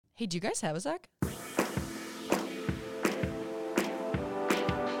Hey, do you guys have a sec?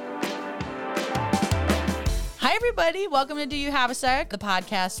 Hi, everybody. Welcome to Do You Have a Sec, the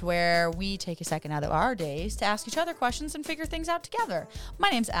podcast where we take a second out of our days to ask each other questions and figure things out together. My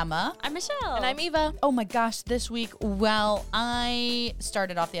name's Emma. I'm Michelle. And I'm Eva. Oh my gosh, this week, well, I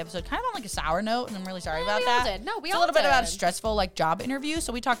started off the episode kind of on like a sour note, and I'm really sorry about we all that. did. No, we it's all a little bit about a did. stressful like job interview.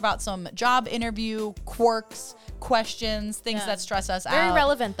 So we talk about some job interview quirks, questions, things that stress us out. Very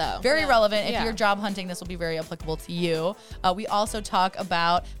relevant, though. Very relevant. If Yeah. you're job hunting, this will be very applicable to you. We also talk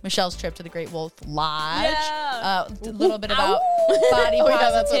about Michelle's trip to the Great Wolf Lodge. Yeah. A little bit about body Oh, yeah,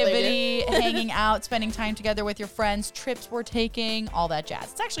 that's what they positivity, hanging out, spending time together with your friends, trips we're taking, all that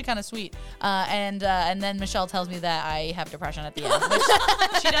jazz. It's actually kind of sweet. And then Michelle tells me that I have depression at the end,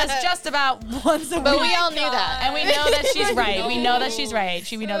 which she does just about once a week. But we all knew that. And we know that she's right. We know that she's right.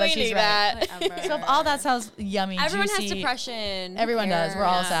 We know that We she's knew right. that. So if all that sounds yummy, Everyone has juicy, depression. Everyone does. We're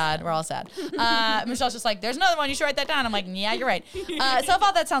all Yeah. sad. We're all sad. Michelle's just like, there's another one. You should write that down. I'm like, yeah, you're right. So if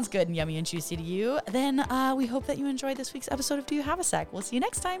all that sounds good and yummy and juicy to you, then we hope that you enjoyed this week's episode of Do You Have a Sec? We'll see you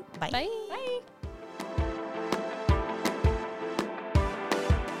next time. Bye. Bye.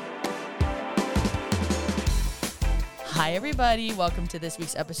 Hi, everybody. Welcome to this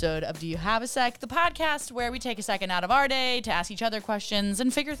week's episode of Do You Have a Sec? The podcast where we take a second out of our day to ask each other questions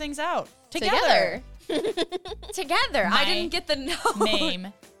and figure things out together. Together. My I didn't get the note.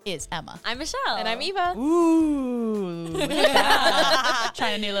 Name is Emma. I'm Michelle. And I'm Eva. Ooh. Look at that.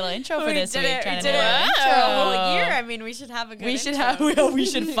 Trying a new little intro for this week. Trying a new little intro. a whole year. I mean, we should have a good We should intro. we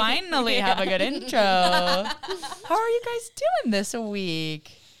should finally have a good intro. How are you guys doing this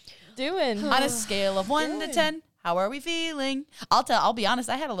week? Doing. On a scale of 1 to 10, how are we feeling? I'll be honest,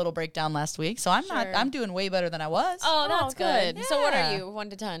 I had a little breakdown last week, so I'm doing way better than I was. Oh, that's good. good. So what Yeah. are you? 1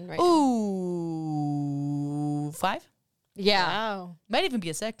 to 10 right now? Ooh, 5? Yeah. Wow. Might even be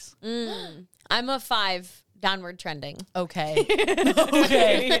a 6. I'm a 5, downward trending. Okay.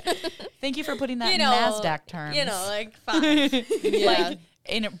 Okay. Thank you for putting that in NASDAQ terms. Like 5. Like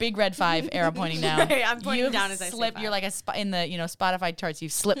in a big red 5, arrow pointing down. Right, I'm pointing You've down as I say slipped. 5. You're like in the Spotify charts.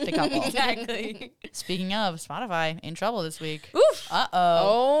 You've slipped a couple. Exactly. Speaking of Spotify, in trouble this week. Oof. Uh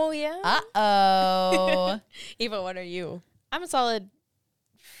oh. Oh, yeah. Uh oh. Eva, what are you? I'm a solid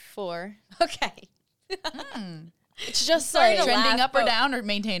 4. Okay. It's just Sorry like to Trending laugh, up or but- down or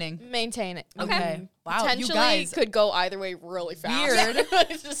maintaining? maintain it. Okay. Wow. You Potentially guys. could go either way really fast. Weird.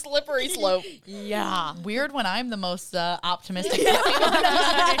 It's a slippery slope. Yeah. Weird when I'm the most optimistic of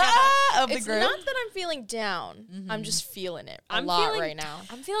the It's group. not that I'm feeling down. I'm just feeling it a I'm lot feeling- right now.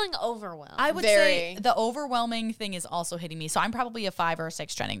 I'm feeling overwhelmed. I would say Very. the overwhelming thing is also hitting me. So I'm probably a 5 or a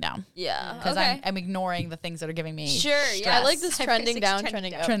 6 trending down. yeah. Because Okay. I'm ignoring the things that are giving me Sure, yeah. stress. I like this I'm trending six down,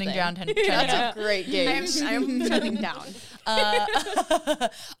 trending trending up. Trending thing. down, trending That's up. a great game. I'm trending down.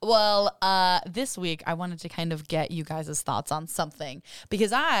 Well, this week I wanted to kind of get you guys' thoughts on something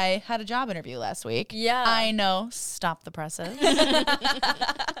because I had a job interview last week. Yeah. I know. Stop the presses.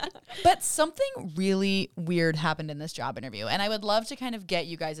 But something really weird happened in this job interview, and I would love to kind of get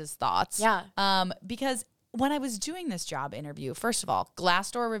you guys' thoughts. Yeah. Because when I was doing this job interview, first of all,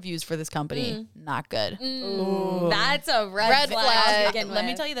 Glassdoor reviews for this company, not good. That's a red flag. to begin Let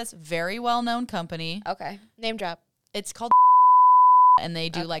me with. tell you this, very well-known company. Okay. Name drop. It's called and they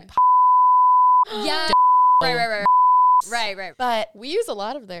do like Yeah. Right. but We use a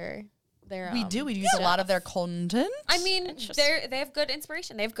lot of their we use a lot of their content. I mean, they have good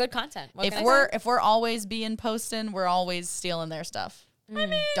inspiration. They have good content. What can I say? If we're always being posting, we're always stealing their stuff.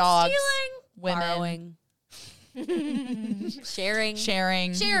 Dogs, women, sharing.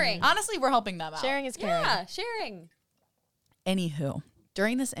 sharing. Honestly, we're helping them out. Sharing is caring. Yeah, sharing. Anywho,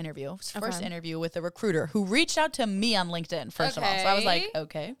 during this interview, first interview with a recruiter who reached out to me on LinkedIn, first of all. So I was like,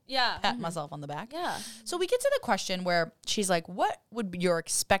 okay, Yeah. pat myself on the back. Yeah. So we get to the question where she's like, what would be your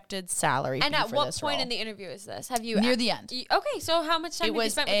expected salary And be at for what this point role? in the interview is this? Have you Near the end. Okay, so how much time It have you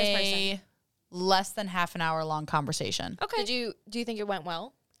was spent with this person? a less than half an hour long conversation. Okay. Do you think it went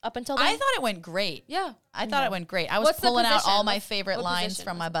well up until then? I thought it went great. Yeah. I thought it went great. I was What's the pulling out position? all my What's- favorite what lines position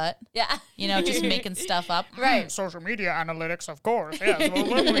from was my butt. Yeah. You know, just making stuff up. Right. Social media analytics, of course. Yes,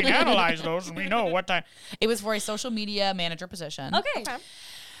 well, we analyze those and we know what time. It was for a social media manager position. Okay.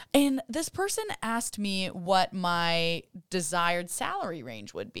 And this person asked me what my desired salary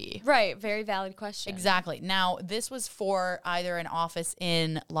range would be. Right. Very valid question. Exactly. Now, this was for either an office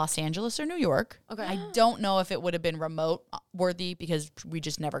in Los Angeles or New York. Okay. I don't know if it would have been remote worthy because we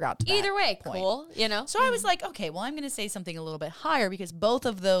just never got to that Either way, point. cool. You know? So I was like, okay, well, I'm going to say something a little bit higher because both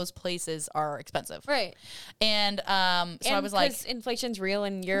of those places are expensive. Right. And so I was like, 'cause inflation's real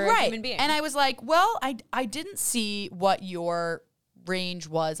and you're a right. human being. And I was like, well, I didn't see what your range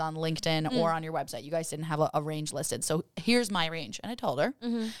was on LinkedIn or on your website. You guys didn't have a range listed. So here's my range. And I told her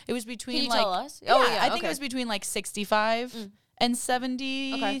it was between Can you like, tell us? Yeah, Oh, yeah, I think okay. it was between like 65 and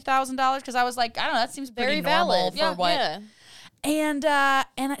 $70,000. Cause I was like, I don't know, that seems pretty Very normal valid. for what. Yeah.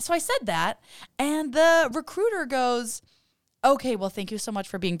 So I said that, and the recruiter goes, okay, well, thank you so much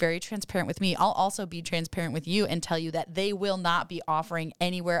for being very transparent with me. I'll also be transparent with you and tell you that they will not be offering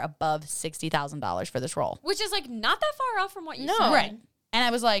anywhere above $60,000 for this role. Which is like not that far off from what you No. said. Right. And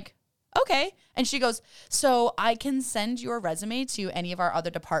I was like, okay. And she goes, so I can send your resume to any of our other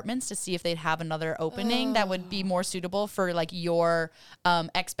departments to see if they'd have another opening that would be more suitable for like your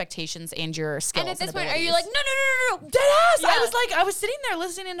expectations and your skills. And at this point, are abilities. you like, no? Deadass. I Yeah. was like, I was sitting there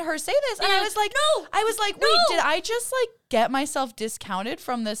listening to her say this, and I Yeah. was like, No. I was like, wait, No. did I just like get myself discounted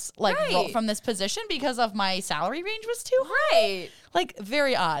from this like Right. from this position because of my salary range was too high? Right. Like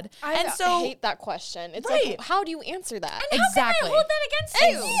very odd. I and so hate that question. It's Right. like, how do you answer that? exactly. How can I hold that against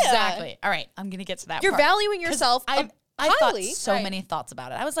you? Exactly. All right, I'm gonna get to that. You're part. valuing yourself I thought highly. so Right. many thoughts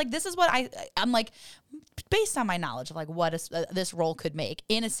about it. I was like, this is what I'm like, based on my knowledge of like what this role could make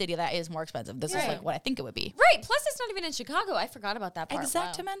in a city that is more expensive. This is Right. like what I think it would be. Right. Plus, it's not even in Chicago. I forgot about that part.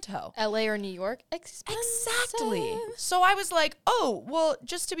 Exactamento. LA or New York? Exactly. So I was like, oh, well,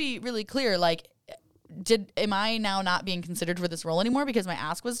 just to be really clear, like, am I now not being considered for this role anymore because my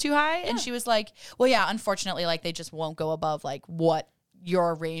ask was too high? And she was like, well, yeah, unfortunately, like they just won't go above like what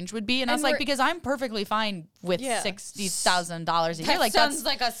your range would be. And I was like, because I'm perfectly fine with Yeah. $60,000 a year. That Like sounds that's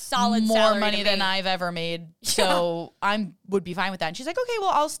like a solid more salary money to than me. I've ever made. So would be fine with that. And she's like, okay,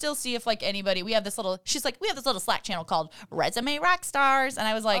 well, I'll still see if like anybody, we have this little Slack channel called Resume Rock Stars. And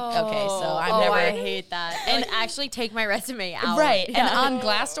I was like, okay, so I'm never. I hate that. And actually take my resume out. Right. Yeah. And on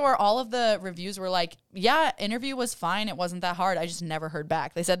Glassdoor, all of the reviews were like, yeah, interview was fine. It wasn't that hard. I just never heard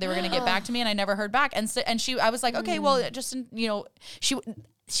back. They said they were going to get back to me and I never heard back. And so, I was like, okay, well, just,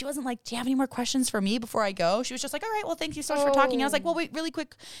 she wasn't like, do you have any more questions for me before I go? She was just like, all right, well, thank you so much for talking. I was like, well, wait, really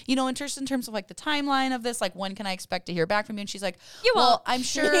quick, just in terms of like the timeline of this, like when can I expect to hear back from you? And she's like, You well, won't. I'm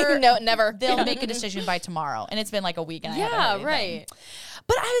sure No, never. they'll make a decision by tomorrow. And it's been like a week and I haven't heard Yeah, anything. right.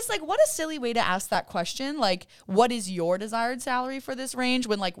 But I was like, what a silly way to ask that question. Like, what is your desired salary for this range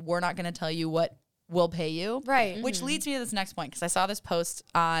when like we're not going to tell you what we'll pay you? Right. Which leads me to this next point because I saw this post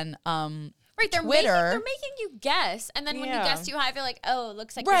on Right, they're Twitter. making you guess, and then when you Yeah. guess too high, they're like, "Oh, it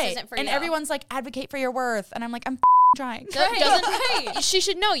looks like right. this isn't for and you." everyone's like, advocate for your worth. And I'm like, I'm trying. right. She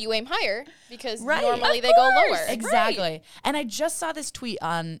should know you aim higher because Right. normally Of they go course. lower. Exactly. And I just saw this tweet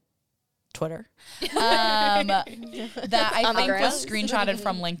on Twitter that I On the think was ground? screenshotted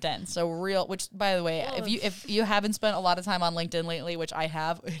from LinkedIn. So real, which by the way, if you haven't spent a lot of time on LinkedIn lately, which I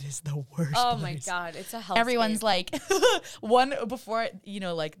have, it is the worst. Oh my place. god, it's a hell. Everyone's like one before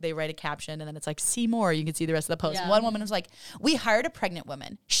like they write a caption and then it's like see more. You can see the rest of the post. Yeah. One woman was like, "We hired a pregnant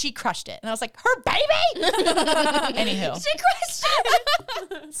woman. She crushed it," and I was like, "Her baby." Anywho,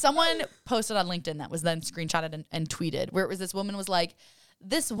 someone posted on LinkedIn that was then screenshotted and tweeted where it was this woman was like,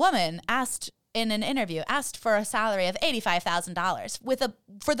 "This woman asked." In an interview, asked for a salary of $85,000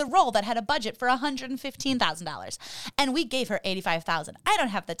 for the role that had a budget for $115,000, and we gave her $85,000. I don't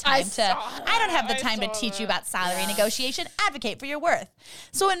have the time to teach you about salary negotiation. Advocate for your worth.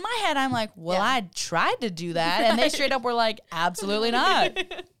 So in my head, I'm like, well, I tried to do that, and they straight up were like, absolutely not.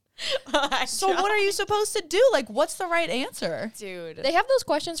 So what are you supposed to do? Like, what's the right answer? dude. They have those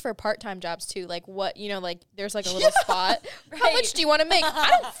questions for part-time jobs too. Like what, like there's like a little spot. How much do you want to make? I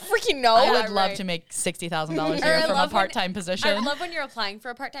don't freaking know. I would love right. to make $60,000 a Or year I from a love when- part-time position. I love when you're applying for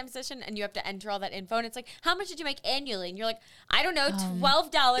a part-time position and you have to enter all that info and it's like, how much did you make annually? And you're like, I don't know,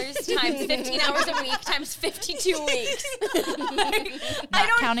 $12 times 15 hours a week times 52 weeks. Not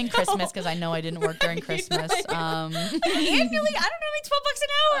counting Christmas because I know I didn't work during Christmas. Annually, I don't know, make $12 an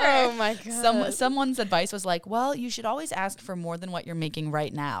hour. Oh my god. Someone's advice was like, well, you should always ask for more than what you're making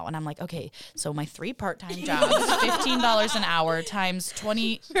right now. And I'm like, okay, so my 3 part-time jobs, $15 an hour times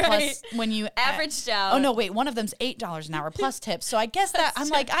 20 plus when you Averaged out. Oh no, wait, one of them's $8 an hour plus tips. So I guess that I'm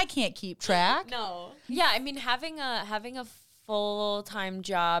like, I can't keep track. No. Yeah, I mean having a full-time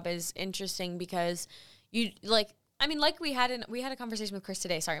job is interesting because you like we had a conversation with Chris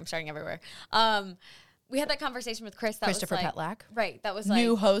today. Sorry, I'm starting everywhere. We had that conversation with Chris that Christopher was like, Petlak. Right, that was like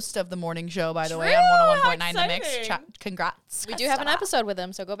New host of the morning show, by the way, True, on how 101.9 The Mix. exciting. Congrats. We do have an episode with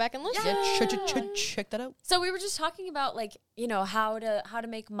him, so go back and listen. Yeah, check that out. So we were just talking about like, how to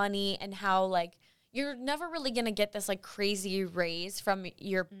make money and how like you're never really gonna get this like crazy raise from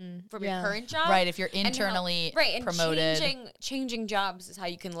your current job. Right, if you're And how- internally and promoted. changing jobs is how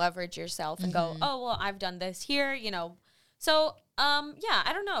you can leverage yourself and go, oh well, I've done this here, So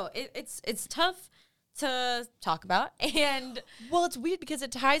I don't know. It's tough to talk about. And Well, it's weird because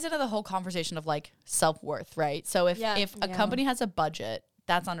it ties into the whole conversation of like self-worth, right? So if Yeah. a company has a budget,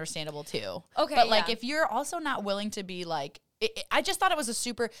 that's understandable too. Okay, But like yeah. if you're also not willing to be like I just thought it was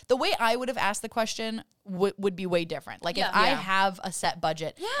the way I would have asked the question would be way different. Like if I have a set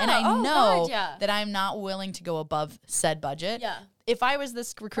budget and I oh, know God, yeah. that I'm not willing to go above said budget. Yeah. If I was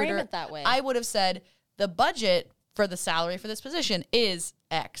this recruiter, it that way. I would have said the budget for the salary for this position is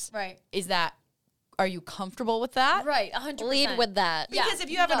X. Right. Are you comfortable with that? Right, 100%. Lead with that. Yeah. Because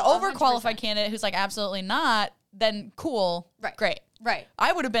if you have an No, overqualified 100%. candidate who's like absolutely not, then cool, Right. great. Right.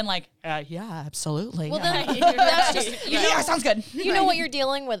 I would have been like, yeah, absolutely. Well, yeah. then that's just yeah, sounds good. you know what you're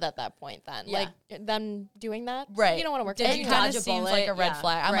dealing with at that point. Then, Yeah. like them doing that, Right. You don't want to work. Did with It you them. kind dodge of a seems bullet? like a red Yeah.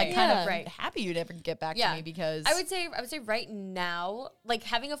 flag. I'm Right. like kind Yeah. of Right. happy you didn't get back Yeah. to me because I would say right now, like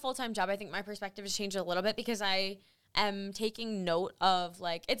having a full-time job, I think my perspective has changed a little bit because I am taking note of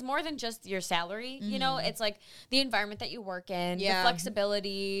like it's more than just your salary, you know, it's like the environment that you work in, Yeah. the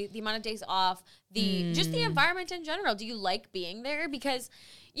flexibility, the amount of days off, the just the environment in general. Do you like being there? Because,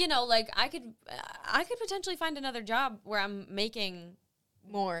 you know, like I could potentially find another job where I'm making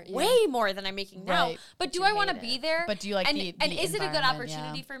more. Yeah. way more than I'm making now. Right. But do you I want to hate be it. there? But do you like and, the and is it a good environment?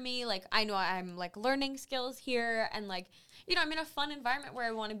 opportunity Yeah. for me? Like I know I'm like learning skills here and like, you know, I'm in a fun environment where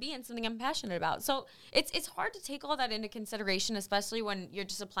I want to be and something I'm passionate about. So it's hard to take all that into consideration, especially when you're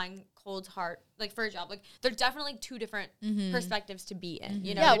just applying cold hard like for a job. Like there's definitely two different perspectives to be in.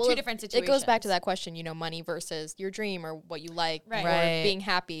 You know, Yeah, they're well, two different situations. It goes back to that question, you know, money versus your dream or what you like, Right. or Right. being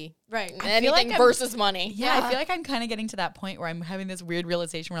happy. Right. Anything like I'm- versus money. Yeah, I feel like I'm kind of getting to that point where I'm having this weird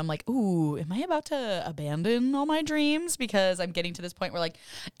realization where I'm like, ooh, am I about to abandon all my dreams? Because I'm getting to this point where like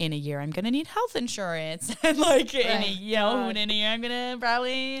in a year I'm gonna need health insurance. And like in a year I'm gonna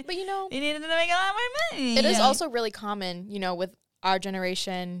probably But you know, need to make a lot more money. it is also really common, you know, with our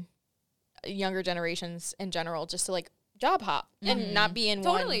generation, younger generations in general, just to like job hop and not be in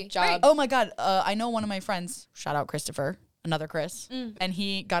Totally, one job. right. Oh my God. I know one of my friends, shout out Christopher, another Chris, and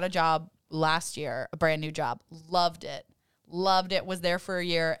he got a job last year, a brand new job. Loved it, was there for a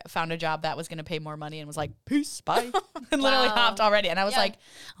year, found a job that was going to pay more money and was like, peace, bye. And literally hopped already. And I was like,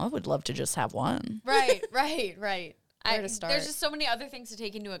 I would love to just have one. Right. Where to start? There's just so many other things to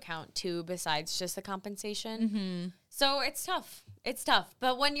take into account too, besides just the compensation. So it's tough.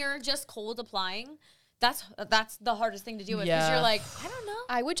 But when you're just cold applying, that's the hardest thing to deal with because Yeah. you're like, I don't know.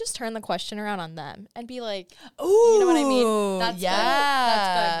 I would just turn the question around on them and be like, Ooh, you know what I mean? That's good.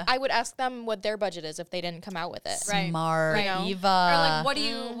 yeah. That's I would ask them what their budget is if they didn't come out with it. Right. Smart, Right. You know? Eva. Or like,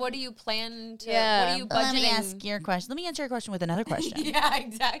 what do you plan to? Yeah. What are you budgeting? Let me ask your question. Let me answer your question with another question. Yeah,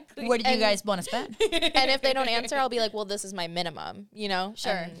 exactly. What do you guys want to spend? And if they don't answer, I'll be like, well, this is my minimum, you know?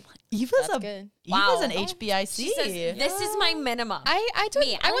 Sure. And Eva's That's good. Wow. Eva's an HBIC. She says, this is my minimum. I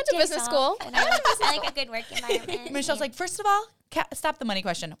went to business school. I like a good work environment. Michelle's like, first of all, stop the money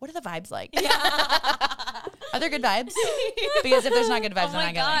question. What are the vibes like? Are there good vibes? Because if there's not good vibes, Oh then my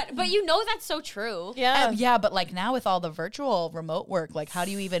I got god! But you know that's so true. Yeah. yeah, but like now with all the virtual remote work, like how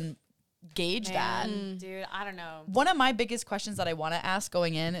do you even gauge that? Dude, I don't know. One of my biggest questions that I want to ask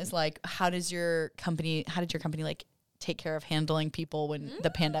going in is like, how did your company like take care of handling people when the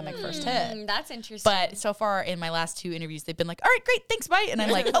pandemic first hit? That's interesting. But so far in my last 2 interviews, they've been like, all right, great, thanks, bye. And I'm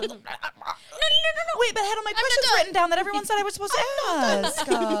like, oh, no. Wait, but I had all my questions written down that everyone said I was supposed to ask.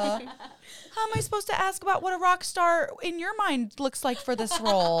 How am I supposed to ask about what a rock star in your mind looks like for this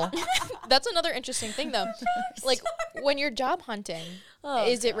role? That's another interesting thing, though. Like, when you're job hunting,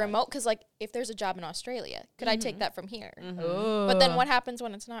 is it remote? Because, like, if there's a job in Australia, could I take that from here? But then what happens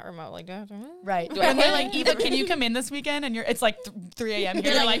when it's not remote? Like, Right. And they're like, Eva, can you come in this weekend? And it's like 3 a.m.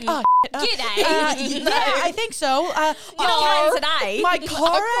 here. You're like, oh, G'day. yeah, I think so. Can today. My car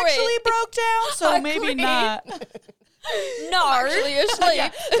Awkward. actually broke down, so maybe not. No. actually, you're asleep. Yeah,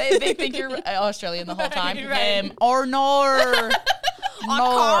 they think you're Australian the whole time. Or nor.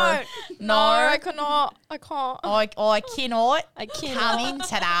 I Nor. cannot. I can't. I cannot I can't. come in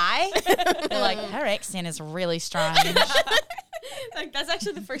today. They're like, her accent is really strange. Like that's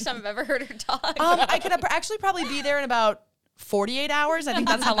actually the first time I've ever heard her talk. I could actually probably be there in about 48 hours. I think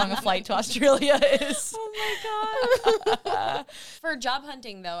that's how long a flight to Australia is. Oh my god. For job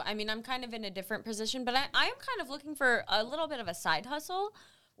hunting though, I mean I'm kind of in a different position, but I am kind of looking for a little bit of a side hustle.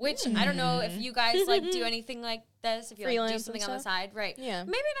 Which I don't know if you guys like do anything like this, if you like, do Freelance and something on the stuff? side, right? Yeah.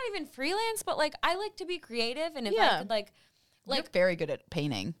 Maybe not even freelance, but like I like to be creative, and if I Yeah. could like You're very good at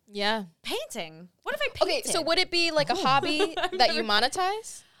painting. Yeah. painting. What if I painted? Okay, so would it be like a hobby that you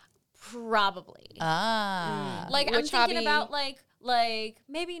monetize? probably Ah. like I'm Which thinking hobby? about like like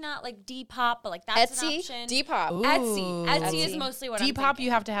maybe not like Depop, but like that's an Etsy, option. Depop. Ooh. Etsy is mostly what I'm Depop, thinking.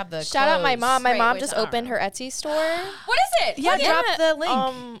 you have to have the Shout out my clothes. mom. My Right, mom wait, just I don't opened know. her Etsy store. What is it? Yeah, What is drop it? the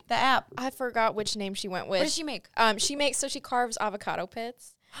link. The app. I forgot which name she went with. What does she make? She carves avocado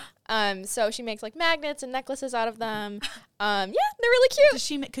pits. So she makes like magnets and necklaces out of them. Yeah, they're really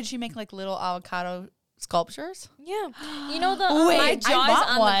cute. Could she make like little avocado sculptures? Yeah. You know the Wait, my I jaw's want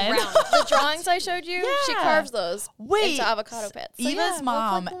on one. the ground. The drawings I showed you, she Yeah. carves those Wait, into avocado pits. So Eva's yeah, go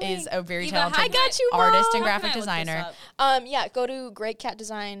mom click the link. is a very Eva, talented I got you, artist Mom. and How graphic can I look this designer. up? Yeah, go to Great Cat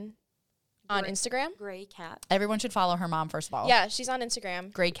Design on Great- Instagram. Gray cat. Everyone should follow her mom first of all. Yeah, she's on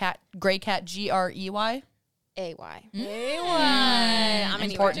Instagram. Grey Cat Grey AY. I'm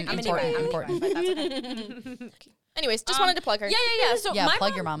Important, I'm important. Anyways, just wanted to plug her. Yeah. So Yeah, my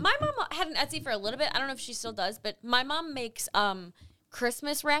plug mom, your mom. My mom had an Etsy for a little bit. I don't know if she still does, but my mom makes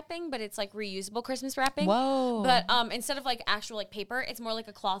Christmas wrapping, but it's like reusable Christmas wrapping. Whoa. But instead of like actual like paper, it's more like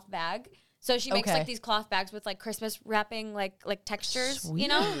a cloth bag. So she makes Okay. like these cloth bags with like Christmas wrapping like textures, you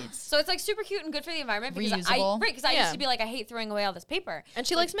know? Sweet. So it's like super cute and good for the environment because Reusable. I Yeah. used to be like I hate throwing away all this paper. And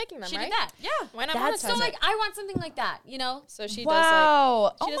she likes making them, She right? did that. Yeah. Why not That's monetize So it? like I want something like that, you know? So she Wow. does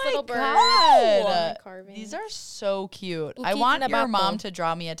like, she does oh little my birds God. and carving. These are so cute. I Ukit want your Nabato. mom to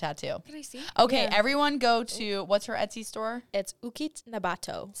draw me a tattoo. Can I see? Okay, Yeah. everyone go to, what's her Etsy store? It's Ukit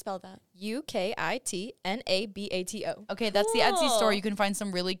Nabato. Spell that. UKITNABATO. Okay, that's the Etsy store. Cool. You can find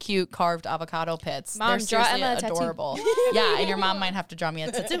some really cute carved avocado pits. Mom, They're draw seriously Emma a tattoo. adorable. Yeah, and your mom might have to draw me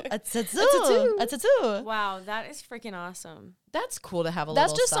a tattoo. A tattoo. A tattoo. Wow, that is freaking awesome. That's cool to have a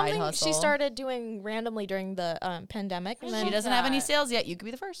That's little just side something hustle. she started doing randomly during the pandemic. And then She doesn't have any that. sales yet. You could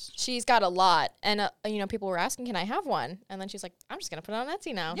be the first. she's got a lot. And, people were asking, can I have one? And then she's like, I'm just going to put it on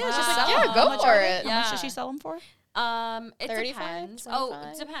Etsy now. Yeah, I was just just sell like, them. yeah, How go much for are they? it. How much Yeah. does she sell them for? It 35, depends.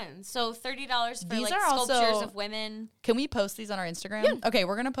 25? It depends. So $30 for These like are sculptures also- of women. Can we post these on our Instagram? Yeah. Okay,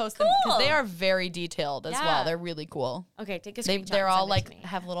 we're gonna post them because they Cool. are very detailed as Yeah. well. They're really cool. Okay, take a They're screenshot. all and like send it to me.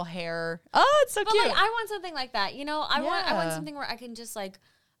 have little hair. Oh, it's so But cute. like, I want something like that. You know, I want Yeah. something where I can just like.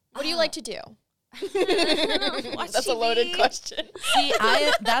 What do you like to do? Watch That's a loaded TV. question. See,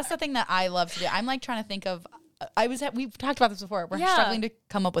 that's the thing that I love to do. I'm like trying to think of. We've talked about this before. We're Yeah. struggling to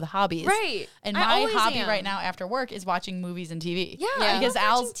come up with hobbies. Right. And I my always hobby am. right now after work is watching movies and TV. Yeah, Yeah. I Because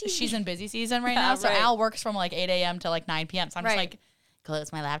love watching TV. she's in busy season right Yeah, now. So right. Al works from like 8 a.m. to like 9 p.m. So I'm just Right. like,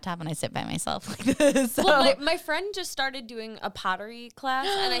 close my laptop and I sit by myself like this. So Well, my friend just started doing a pottery class,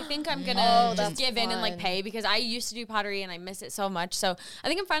 and I think I'm gonna Oh, just that's give in and like fun. pay because I used to do pottery and I miss it so much. So I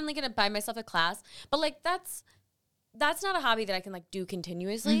think I'm finally gonna buy myself a class. But like that's not a hobby that I can like do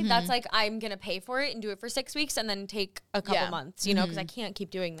continuously. That's like I'm gonna pay for it and do it for 6 weeks and then take a couple Yeah. months, you know, because I can't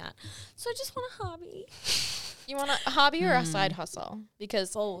keep doing that. So I just want a hobby. You want a hobby or a side hustle?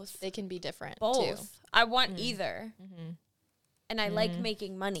 Because Both. they can be different Both. too. I want either. And I like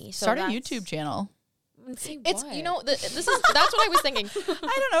making money. So start a that's- YouTube channel. Say It's what? this is that's what I was thinking.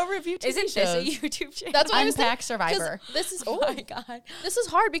 I don't know, review TV Isn't shows. this a YouTube channel? That's what I was thinking. Unpack 'Cause Survivor. This is oh my god. this is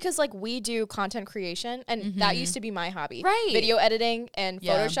hard because like we do content creation and that used to be my hobby. Right. Video editing and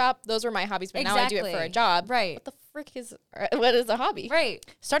Yeah. Photoshop, those were my hobbies, but now I do it for a Exactly. job. Right. What the frick is what is a hobby? Right.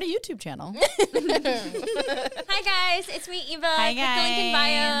 Start a YouTube channel. Hi guys, it's me Eva. Hi, Click the link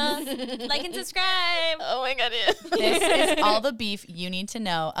in bio. Like and subscribe. Oh my god. Yeah. This is all the beef you need to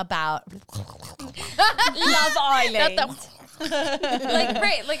know about. Love Island. Not like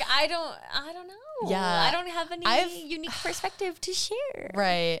right, like I don't know. Yeah. I don't have any I've- unique perspective to share.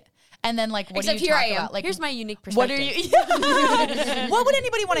 Right. And then like what Except do you here talk I am. about? Like Here's my unique what perspective. are you What would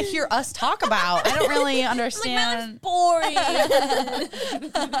anybody want to hear us talk about? I don't really understand. Boring.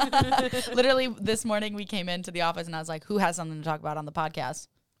 Literally this morning we came into the office and I was like, who has something to talk about on the podcast?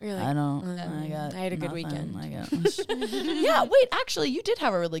 Really? I don't. I had a good nothing. weekend. I got, yeah, wait, actually you did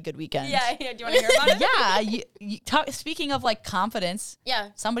have a really good weekend. Yeah, do you want to hear about it? Yeah, you speaking of like confidence, Yeah.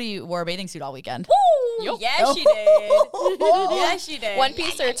 somebody wore a bathing suit all weekend. Woo! Yeah, she did. Yeah, she did. One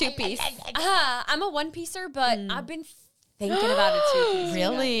piece or a two piece? I'm a one piecer, but I've been thinking about it too.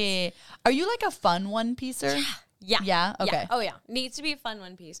 Really? Are you like a fun one piecer? Yeah. Yeah? Okay. Yeah. Oh yeah. Needs to be a fun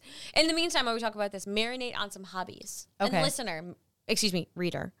one piece. In the meantime, while we talk about this, marinate on some hobbies. Okay. And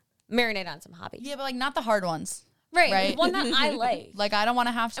reader, marinate on some hobbies. Yeah, but like not the hard ones. Right. Right. One that I like. Like I don't want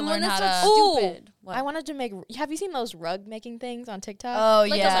to have to and learn one how that's to. so stupid. What? I wanted to make have you seen those rug making things on TikTok? Oh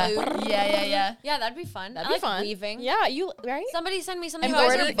Like yeah. those loop- Yeah. Yeah, that'd be fun. That'd I be like fun. weaving. Yeah, you right? Somebody send me something And about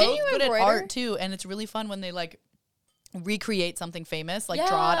guys are Embroidery. both Didn't you good at embroider? art too, and it's really fun when they like recreate something famous, like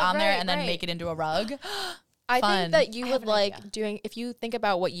draw it Yeah, on there right, and then right. make it into a rug. I Fun. think that you I have would an like idea. doing if you think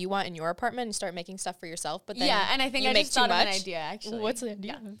about what you want in your apartment and start making stuff for yourself. But then Yeah, and I think you I make just too thought of an much. idea actually. What's the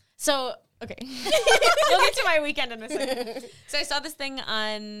idea? So Okay. We'll get to my weekend in a second. So I saw this thing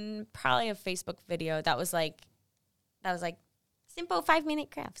on probably a Facebook video that was like simple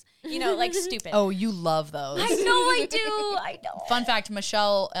 5-minute crafts. You know, like stupid. Oh, you love those. I know I do. I know. Fun fact,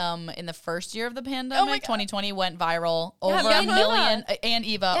 Michelle, in the first year of the pandemic, 2020 went viral. Over me a and million, and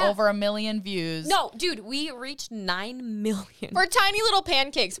Eva, Yeah. over 1 million views. No, dude, we reached 9 million. For tiny little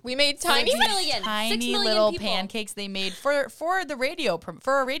pancakes. We made tiny 6 million. 6 Tiny million little people. pancakes they made for the radio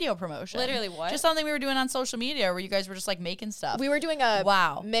for a radio promotion. Literally what? Just something we were doing on social media where you guys were just like making stuff. We were doing a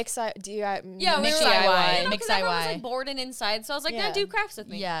Wow. mix Yeah, mix we were Mix like, DIY. you know, Mix 'cause everyone was DIY. like bored and inside, so I was like, Yeah. do crafts with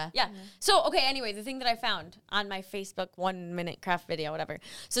me. Yeah. Yeah. So, okay, anyway, the thing that I found on my Facebook 1-minute craft video, whatever.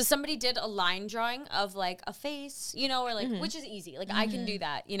 So somebody did a line drawing of like a face, you know, or like, which is easy. Like I can do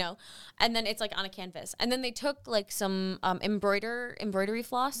that, you know, and then it's like on a canvas. And then they took like some embroidery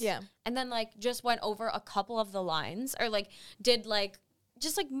floss. Yeah. And then like just went over a couple of the lines or like did like,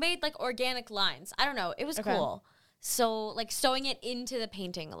 just like made like organic lines. I don't know. It was cool. So like sewing it into the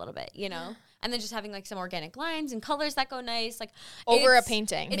painting a little bit, you know, and then just having like some organic lines and colors that go nice, like over a it's-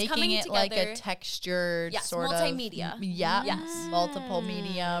 painting. It's Making coming it like a together. textured Yes, sort multimedia. of. Yeah. Yes. Multiple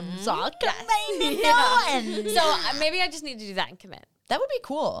mediums. All Yeah. combined. So maybe I just need to do that and commit. That would be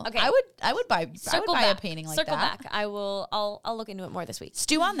cool. Okay. I would buy a painting like Circle that. back. I'll look into it more this week.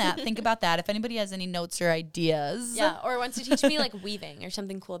 Stew on that. Think about that. If anybody has any notes or ideas. Yeah, or wants to teach me like weaving or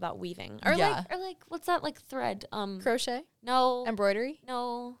something cool about weaving, or Yeah. like what's that like thread? Crochet, No, embroidery,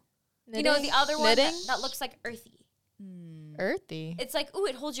 no. knitting? You know the other one knitting, that looks like earthy. earthy. It's like ooh,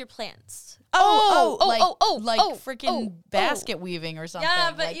 it holds your plants. Like freaking oh. basket weaving or something.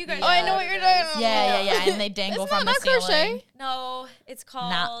 Yeah, but like you guys. the, Oh, I know what you're talking about. Yeah. And they dangle It's from not the ceiling. crochet. No, it's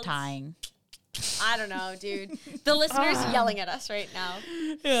called Not tying. I don't know, dude. The listeners yelling at us right now.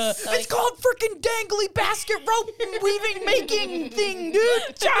 Yeah. It's called freaking dangly basket rope weaving making thing, dude.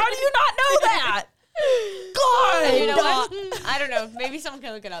 How do you not know that? God. You know what? I don't know. Maybe someone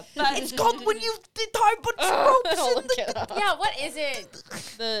can look it up. But It's called when you tie a bunch of ropes Don't in look the... it up. yeah, what is it?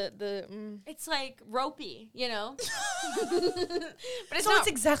 The It's like ropey, you know? But it's So not. it's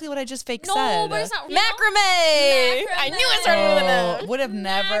exactly what I just fake no, said. but it's not macrame. Macrame. I knew it started with Oh, an would have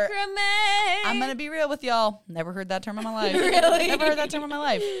never... Macrame. I'm gonna be real with y'all. Never heard that term in my life. Really? Never heard that term in my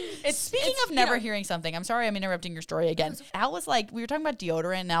life. Speaking of never hearing something, I'm sorry I'm interrupting your story again. Al was like, we were talking about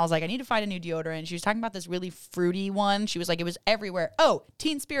deodorant, and Al was like, I need to find a new deodorant. She was talking about this really fruity one. She was like, it was everywhere. Oh,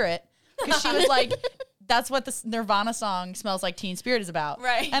 Teen Spirit. Because she was like, that's what the Nirvana song Smells Like Teen Spirit is about.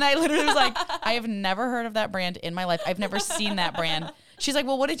 Right. And I literally was like, I have never heard of that brand in my life. I've never seen that brand. She's like,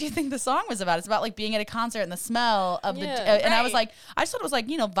 well, what did you think the song was about? It's about like being at a concert and the smell of the, and I was like, I just thought it was like,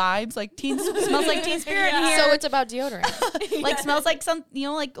 you know, vibes, like smells like Teen Spirit in here. So it's about deodorant. Like smells like some, you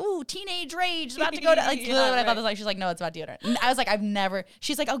know, like, ooh, teenage rage, about to go to, like, literally what I thought it was like. She's like, no, it's about deodorant. And I was like,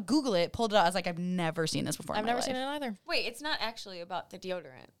 she's like, I'll Google it, pulled it out. I was like, I've never seen this before. I've never seen it either. Wait, it's not actually about the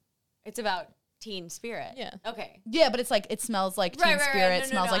deodorant. It's about Teen Spirit. Yeah. Okay. Yeah, but it's like, it smells like Teen Right. Spirit, No,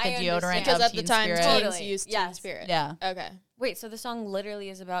 smells like I a deodorant understand. Because of at the Teen time, Spirit. teens Totally. used Teen Yes. Spirit. Yeah. Okay. Wait, so the song literally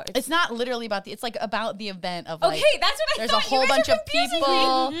is about. It's not literally about it's like about the event of like. Okay, that's what I There's thought. a whole You guys bunch are of confusing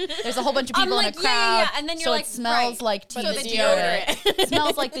people. me. There's a whole bunch of I'm people in a like, yeah, crowd. yeah, and then you're so like, it smells right. like So Teen the Spirit. deodorant. It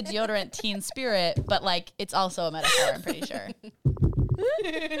smells like the deodorant Teen Spirit, but like it's also a metaphor. I'm pretty sure.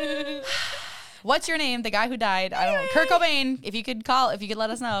 What's your name? The guy who died. I don't know. Kurt Cobain. If you could let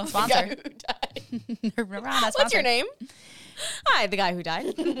us know. Sponsor. What's your name? Hi, the guy who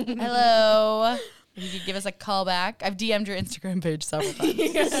died. Hello. If you could give us a call back. I've DM'd your Instagram page several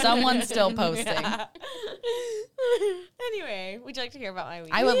times. Someone's still posting. Anyway, would you like to hear about my week?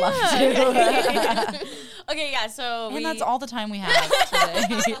 I would love to. Okay, yeah. So And that's all the time we have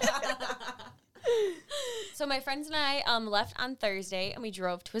today. So my friends and I left on Thursday and we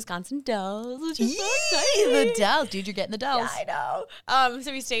drove to Wisconsin Dells, which is so Yay, exciting. the Dells. Dude, you're getting the Dells. Yeah, I know.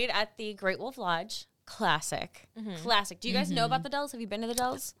 So we stayed at the Great Wolf Lodge. Classic. Classic. Do you guys know about the Dells? Have you been to the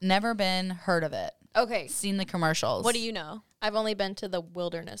Dells? Never been, heard of it. Okay. Seen the commercials. What do you know? I've only been to the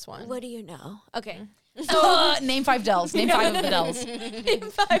wilderness one. What do you know? Okay. Name 5 Dells. Name 5 of the Dells. Name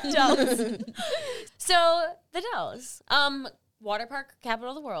 5 Dells. So the Dells. Water park capital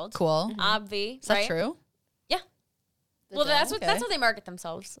of the world. Cool. Obvi. Is that right? true? Yeah. The Well, that's Dells? what that's how they market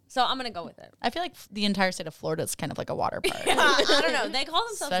themselves. So I'm gonna go with it. I feel like the entire state of Florida is kind of like a water park. I don't know. They call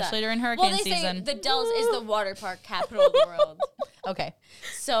themselves Especially that. during hurricane well, they season. say the Dells is the water park capital of the world. Okay.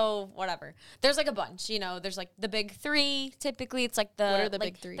 So whatever. There's like a bunch, you know. There's like the big three. Typically, it's like the What are the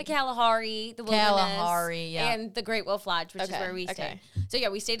like, big three? The Kalahari, the Wilderness, Kalahari, yeah. and the Great Wolf Lodge, which is Okay, where we okay. stayed. So yeah,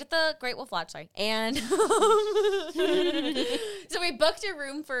 we stayed at the Great Wolf Lodge. Sorry, and so we booked a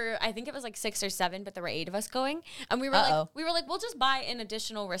room for I think it was like 6 or 7, but there were 8 of us going, and we were like, we'll just buy an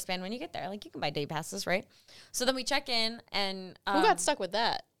additional wristband when you get there. Like you can buy day passes, right? So then we check in, and Who got stuck with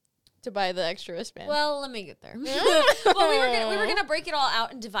that to buy the extra wristband? well, let me get there. Well, we were gonna break it all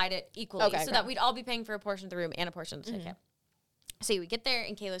out and divide it equally, Okay, so that we'd all be paying for a portion of the room and a portion of the ticket. So we get there,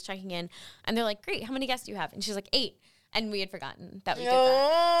 and Kayla's checking in, and they're like, "Great, how many guests do you have?" And she's like, 8. And we had forgotten that we did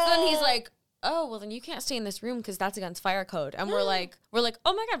that. So then he's like, "Oh, well, then you can't stay in this room because that's against fire code." And we're like,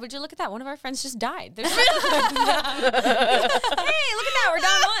 "Oh my God, would you look at that? One of our friends just died." There's hey, look at that, we're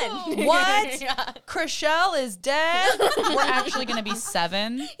down 1. What? Yeah. Chriselle is dead. We're actually going to be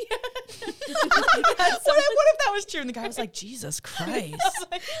 7. What if that was true? And the guy was like, Jesus Christ.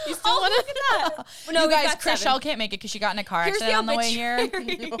 You still want Look at that. No, we guys, got Chriselle 7. can't make it because she got in a car Here's accident the on the way here.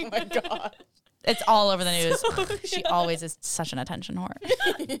 obituary. Oh my God. It's all over the news. She always is such an attention whore.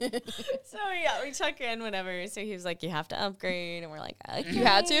 So yeah, we check in whatever. So he was like, "You have to upgrade," and we're like, "Okay." You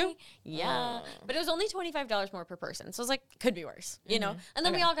had to? Yeah, but it was only $25 more per person. So I was like, could be worse, you know. And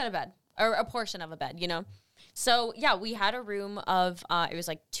then we Okay. all got a bed or a portion of a bed, you know. So yeah, we had a room of it was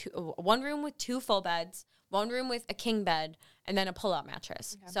like 1 room with 2 full beds, 1 room with a king bed, and then a pull-out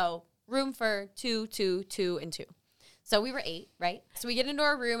mattress. So room for 2, 2, 2, and 2. So we were 8, right? So we get into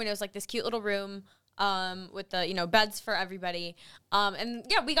our room, and it was like this cute little room with the, you know, beds for everybody. And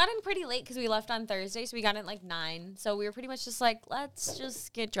yeah, we got in pretty late because we left on Thursday. So we got in like 9. So we were pretty much just like, let's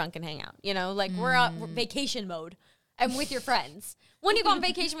just get drunk and hang out. You know, like we're vacation mode and with your friends. When you go on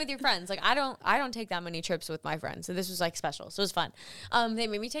vacation with your friends, like I don't take that many trips with my friends. So this was like special. So it was fun. They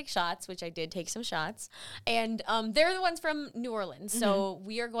made me take shots, which I did take some shots. And they're the ones from New Orleans. So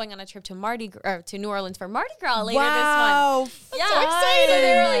we are going on a trip to New Orleans for Mardi Gras later this one. Yeah. so excited.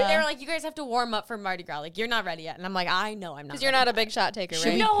 So they were like, you guys have to warm up for Mardi Gras. Like, you're not ready yet. And I'm like, I know I'm not. Because you're not a big shot taker,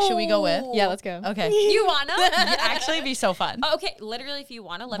 right? Should we go with? Yeah, let's go. Okay. You wanna? Actually, it'd be so fun. Oh, okay, literally, if you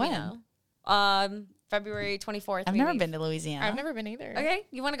wanna, let me When? know. February 24th. I've never been to Louisiana. I've never been either. Okay,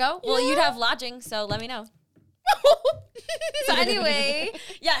 you wanna go? Well, you'd have lodging, so let me know. So anyway,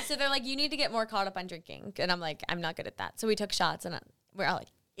 yeah. So they're like, you need to get more caught up on drinking, and I'm like, I'm not good at that. So we took shots, and we're all like,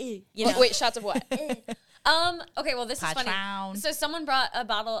 you know. Wait, shots of what? Okay, well, this is funny. Patron. So someone brought a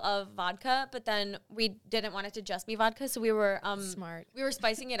bottle of vodka, but then we didn't want it to just be vodka, so we were Smart. We were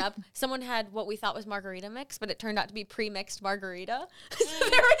spicing it up. Someone had what we thought was margarita mix, but it turned out to be pre-mixed margarita. So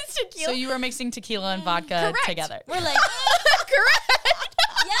there was tequila. So you were mixing tequila and vodka Correct. together. We're like, Correct.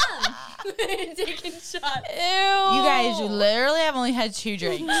 yeah, taking shots. You guys literally have only had 2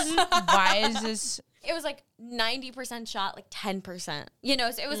 drinks. Why is this? It was like 90% shot, like 10%. You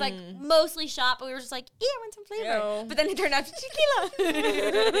know, so it was like mostly shot, but we were just like, yeah, I want some flavor. Ew. But then it turned out to tequila.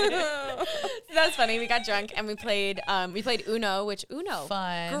 So that was funny. We got drunk and we played Uno, which Uno.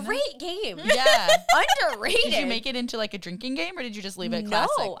 Fun. Great game. Yeah. Underrated. Did you make it into like a drinking game or did you just leave it No.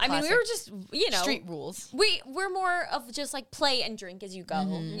 classic? I mean, we classic were just, you know. street rules. We're more of just like play and drink as you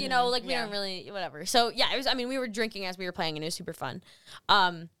go. You know, like we don't really whatever. So yeah, it was, I mean, we were drinking as we were playing and it was super fun.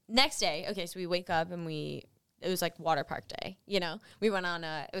 Next day, okay, so we wake up and it was like water park day, you know. We went on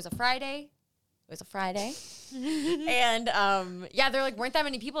it was a Friday. And yeah, there like weren't that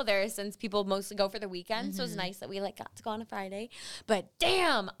many people there since people mostly go for the weekend. So it was nice that we like got to go on a Friday. But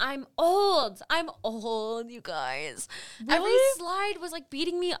damn, I'm old, you guys. Every slide was like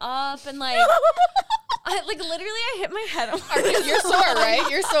beating me up and like I hit my head on You're sore, right?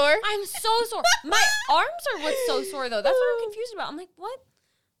 You're sore. I'm so sore. My arms are what's so sore though. That's what I'm confused about. I'm like, what?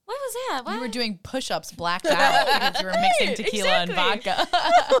 What was that? What? You were doing push-ups blacked out because you were mixing tequila and vodka. Dude, I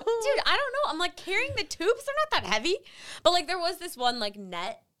don't know. I'm like carrying the tubes. They're not that heavy. But like there was this one like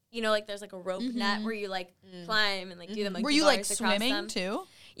net, you know, like there's like a rope net where you like climb and like do them like Were two you like bars across swimming them. too?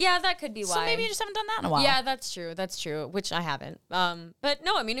 Yeah, that could be why. So maybe you just haven't done that in a while. Yeah, that's true, which I haven't. But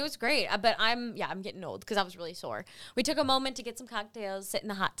no, I mean, it was great. But I'm getting old because I was really sore. We took a moment to get some cocktails, sit in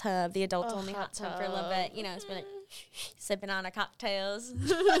the hot tub, the adults-only hot tub for a little bit. You know, it's really sipping on our cocktails.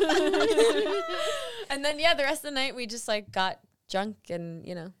 And then, yeah, the rest of the night, we just, like, got drunk and,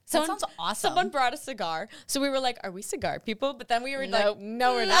 you know. That sounds awesome. Someone brought a cigar. So we were like, are we cigar people? But then we were Nope. like,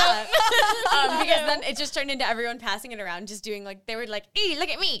 no, we're not. Because then it just turned into everyone passing it around, just doing like, they were like, hey, look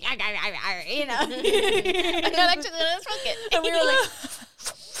at me. You know. I'm not actually gonna smoke it. And we were like,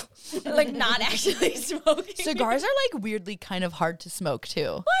 like not actually smoking. Cigars are like weirdly kind of hard to smoke too.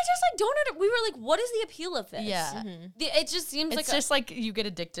 Well, I just like don't. We were like, what is the appeal of this? Yeah. It just seems It's like just like you get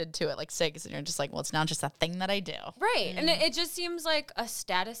addicted to it, like cigs, and you're just like, well, it's not just a thing that I do. right, and it just seems like a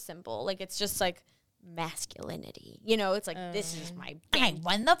status symbol. Like it's just like masculinity. You know, it's like this is my I big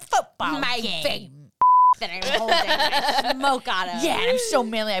won the football my game. big that I'm holding my smoke out of. Yeah, and I'm so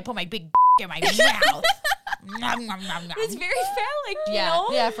manly. I put my big in my mouth. Nom, nom, nom, nom. It's very phallic, you Yeah, know?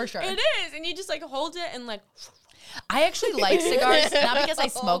 yeah, for sure. It is, and you just like hold it and like. I actually like cigars, not because I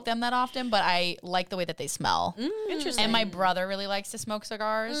smoke them that often, but I like the way that they smell. Interesting. And my brother really likes to smoke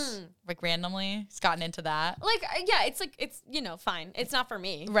cigars, like randomly. He's gotten into that. Like, yeah, it's fine. It's not for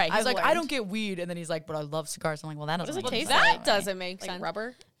me. Right. He's I've like, I learned. don't get weed. And then he's like, but I love cigars. I'm like, well, that doesn't does it make taste sense. That like? doesn't make like sense.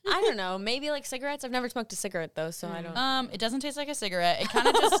 rubber. I don't know. Maybe like cigarettes. I've never smoked a cigarette though, so I don't. It doesn't taste like a cigarette. It kind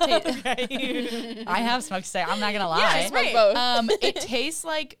of just tastes. I have smoked cigarettes. I'm not gonna lie. Smoke both. It tastes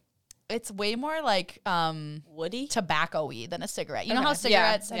like it's way more like Woody. tobacco-y than a cigarette. You know Okay. how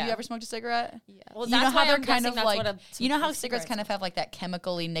cigarettes? Yeah. Have you Yeah. ever smoked a cigarette? Yeah. Well, You know that's how why they're I'm kind guessing of that's like, what a you know how cigarette cigarettes kind of have like that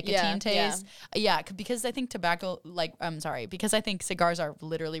chemically nicotine yeah. taste? Yeah, because I think tobacco, like, I'm sorry, because I think cigars are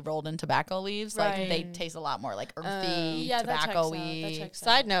literally rolled in tobacco leaves. Like, they taste a lot more like earthy, Yeah, that checks out. tobacco-y. That checks out.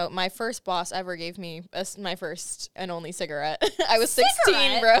 Side note: my first boss ever gave me my first and only cigarette. I was 16,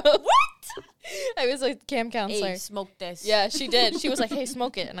 Cigarette? bro. What? I was a camp counselor. Hey, smoke this. Yeah, she did. She was like, "Hey,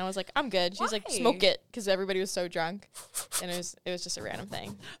 smoke it," and I was like, "I'm good." She's like, Why? "Smoke it," because everybody was so drunk, and it was just a random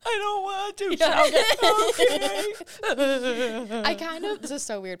thing. I don't want to. I kind of this is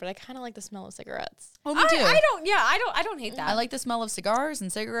so weird, but I kind of like the smell of cigarettes. Oh, me too. I don't hate that. I like the smell of cigars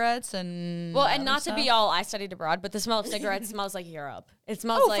and cigarettes and well, and other not to be stuff. all I studied abroad, but the smell of cigarettes smells like Europe. It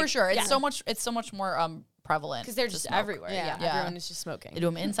smells Oh, like for sure. It's yeah. so much more prevalent because they're to just smoke. everywhere. Yeah. Yeah. Yeah. Everyone is just smoking. They do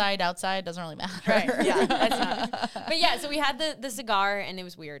them inside, outside, doesn't really matter. Right. Yeah. That's not. But yeah, so we had the cigar and it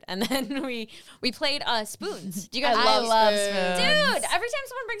was weird, and then we played spoons. Do you guys I love spoons. Dude, every time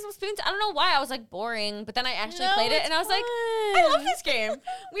someone brings up spoons, I don't know why I was like boring, but then I actually No, played it it's and I was like, fun. I love this game.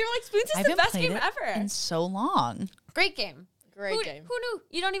 We were like, spoons is I the haven't best played game it ever. in so long. Great game. Great Who, game. Who knew?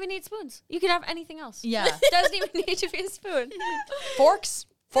 You don't even need spoons. You could have anything else. Yeah. Doesn't even need to be a spoon. Forks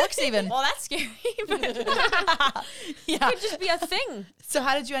even. Well, that's scary, but it Yeah. could just be a thing. So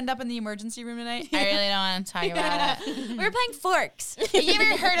how did you end up in the emergency room tonight? I really don't want to talk about it. We were playing forks. You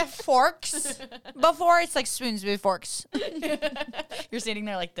ever heard of forks before? It's like spoons with forks. You're sitting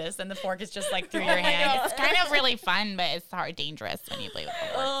there like this, and the fork is just like through your hand. It's kind of really fun, but it's hard, dangerous when you play with the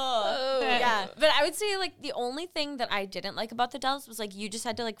fork. Oh, yeah. But I would say like the only thing that I didn't like about the Dells was like you just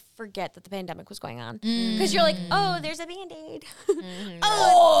had to like forget that the pandemic was going on because you're like, oh, there's a Band-Aid.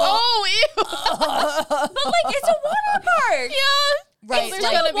 Oh, ew. But like it's a water park. Yeah. Right, There's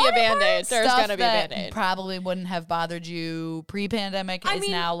like gonna be a water Band-Aid. There's Stuff gonna be a that Band-Aid. probably wouldn't have bothered you pre-pandemic I is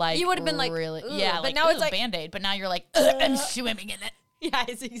mean, now like you would have been like, really, "Ugh," yeah, but like now it's like- Band-Aid, but now you're like, I'm swimming in it.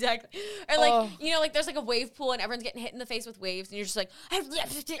 Yes, exactly. Or like you know, like there's like a wave pool and everyone's getting hit in the face with waves, and you're just like, and I'm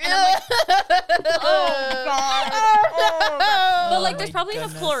like, oh god. But like, there's probably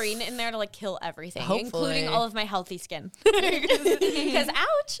enough chlorine in there to like kill everything, Hopefully. including all of my healthy skin. Because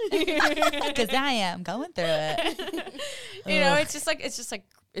ouch. Because I am going through it. You know, Ugh. it's just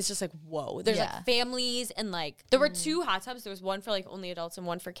like whoa. There's Yeah. like families and like there were two hot tubs. There was one for like only adults and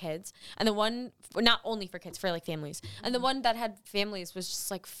one for kids, and the one not only for kids, for like families, and the one that had families was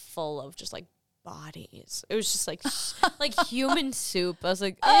just like full of just like bodies. It was just like like human soup. I was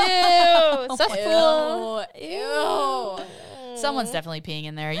like, Ew. Cesspool. ew. Someone's definitely peeing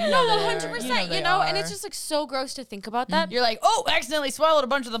in there. You know, No, they're- 100%. they You know, and are. it's just like so gross to think about that. You're like, oh, accidentally swallowed a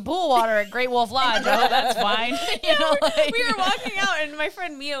bunch of the pool water at Great Wolf Lodge. Oh, that's fine. You know, like- We were walking out, and my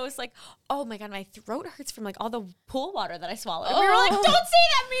friend Mia was like, "Oh my god, my throat hurts from like all the pool water that I swallowed." And we were like, "Don't say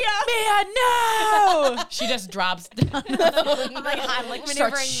that, Mia!" Man, no! She just drops down. I'm like, I'm like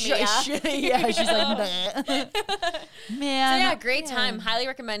maneuvering Starts Mia. yeah, she's like, bleh. Man. So yeah, great time. Highly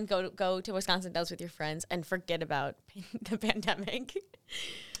recommend go to Wisconsin Dells with your friends and forget about the pandemic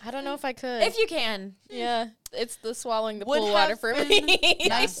I don't know if I could. if you can. yeah, it's the swallowing the Would pool water have for been me.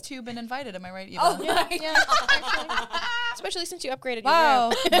 nice to have been invited. Am I right? Eva? Oh yeah, my yeah, actually. Especially since you upgraded Wow. your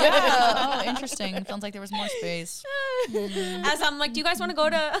room. Yeah. Oh, interesting. Sounds like there was more space. As I'm like, do you guys want to go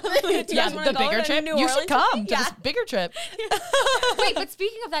to? Do you Yeah, guys wanna the go bigger to trip. New You Orleans should come to Yeah. this bigger trip. Wait, but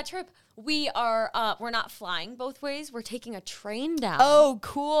speaking of that trip, we are we're not flying both ways. We're taking a train down. Oh,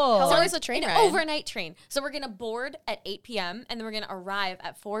 cool. How long is the train An ride? overnight train. So we're gonna board at 8 p.m. and then we're gonna arrive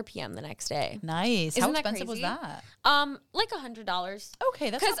at 4 p.m. the next day. Nice. How Isn't that expensive was crazy? that? Like $100. Okay,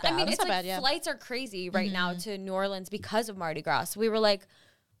 that's Because not bad. I mean, That's it's not like bad, yeah. flights are crazy right now to New Orleans because of Mardi Gras. So we were like,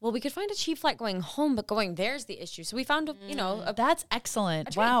 well, we could find a cheap flight going home, but going there's the issue. So we found, That's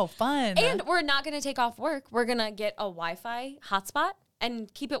excellent. train. Wow, fun. and we're not going to take off work. We're going to get a Wi-Fi hotspot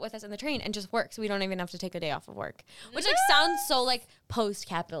and keep it with us in the train and just work. So we don't even have to take a day off of work, which like sounds so like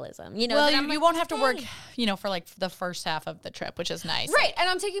post-capitalism, you know? well, that I'm you like, won't have to work, hey. for like the first half of the trip, which is nice. Right. And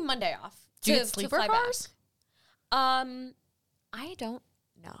I'm taking Monday off. Do you to- get to sleeper fly back. cars? I don't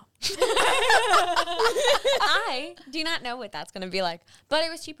know. I do not know what that's going to be like, but it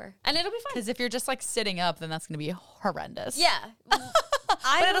was cheaper and it'll be fun. Because if you're just like sitting up, then that's going to be horrendous. Yeah.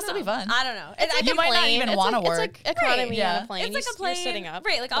 But it'll still be fun. I don't know. You might not even want to work. It's like economy Yeah. on a plane. It's like a plane. You're sitting up.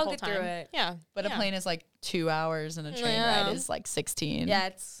 Right, like, the I'll whole get through time. it. Yeah. But a plane is like 2 hours and a train Yeah. ride is like 16. Yeah,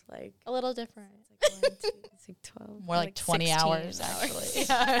 it's like A little different. it's like 12. More like 20 16 hours, actually.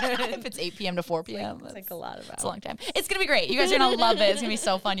 if it's 8 p.m. to 4 p.m. It's like a lot of hours. It's a long time. It's going to be great. You guys are going to love it. It's going to be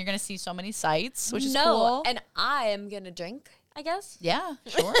so fun. You're going to see so many sights, which is cool. and I am going to drink, I guess. Yeah,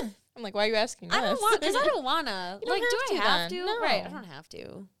 sure. I'm like, why are you asking this? I don't want, because I don't want to. You don't Like, do I have have to to? then. No. Right, I don't have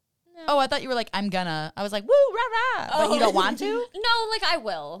to. Oh, I thought you were like, I'm gonna. I was like, woo, rah, rah. But you don't want to? No, like, I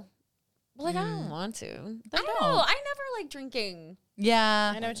will. But, like, I don't want to. I don't know. don't. I never like drinking.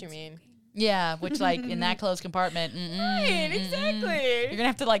 Yeah. I know what you mean. Yeah, which like in that closed compartment. Right, exactly. You're gonna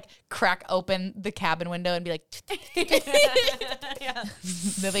have to like crack open the cabin window and be like, Yeah.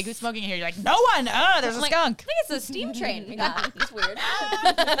 they're like, who's smoking here? You're like, no one. There's a Like, skunk. I think it's the steam train we got. It's weird.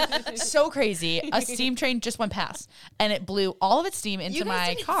 So crazy. A steam train just went past and it blew all of its steam into You guys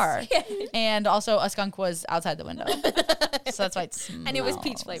my didn't car. see it. And also a skunk was outside the window. So that's why it smells. And it was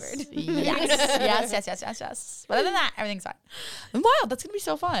peach flavored. Yes. But other than that, everything's fine. And wild. That's gonna be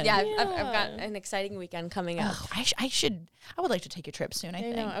so fun. Yeah, I've got an exciting weekend coming up. Ugh, I would like to take a trip soon, I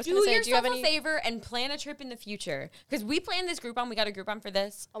think. know. I was Do gonna say, yourself do you have a any? favor and plan a trip in the future. Because we planned this Groupon. We got a Groupon for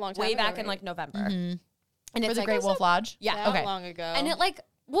this A long time way ago, back in right? like November. Mm-hmm. And For it's the like, Great Wolf Lodge? yeah. That Okay. long ago. And it like,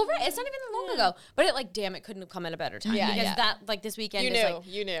 well, right, it's not even that long ago, but it like, damn, it couldn't have come at a better time. Yeah, because yeah. that, like this weekend you is knew. like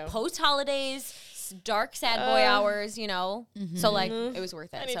You knew. post holidays, dark sad boy hours, you know? So like, it was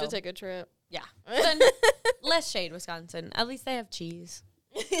worth it. I need so, to take a trip. yeah. Then, less shade, Wisconsin. At least they have cheese.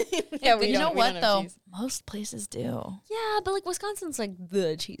 Yeah, we You don't- know we what don't have though? cheese. Most places do. Yeah, but like Wisconsin's like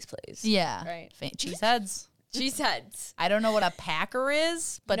the cheese place. Yeah. Right. Cheeseheads. Cheese heads. I don't know what a Packer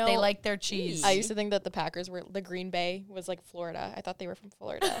is, but they No. like their cheese. I used to think that the Packers were the Green Bay was like Florida. I thought they were from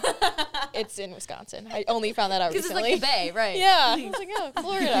Florida. It's in Wisconsin. I only found that out Because it's recently. like the Bay, right? Yeah, I was like, oh,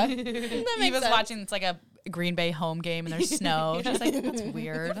 Florida. That He makes was sense. watching, it's like a Green Bay home game and there's snow. She's like, that's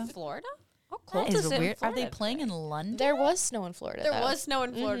weird. Florida? How That cold is is it? weird. Are Florida they playing in London? There was snow in Florida. There though. was snow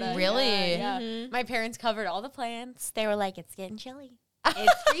in Florida. Really? Yeah. My parents covered all the plants. They were like, it's getting chilly.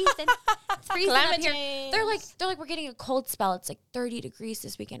 It's freezing. It's freezing up Climate here. change. They're like, we're getting a cold spell. It's like 30 degrees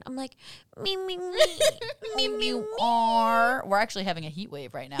this weekend. I'm like, me. You are. We're actually having a heat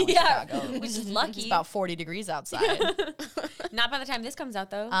wave right now in Yeah, Chicago. which is lucky. It's about 40 degrees outside. Not by the time this comes out,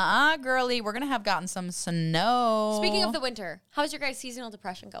 though. Girly, we're going to have gotten some snow. Speaking of the winter, how's your guys' seasonal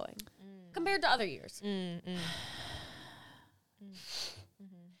depression going compared to other years?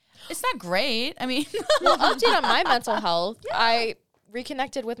 It's not great. I mean, Well, update on my mental health. I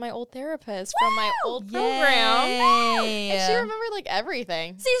reconnected with my old therapist from my old program. Yay. And she remembered like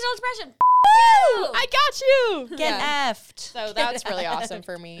everything. Seasonal depression. I got you. Get Yeah. effed. So that's really awesome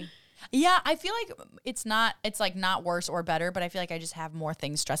for me. Yeah, I feel like it's like not worse or better, but I feel like I just have more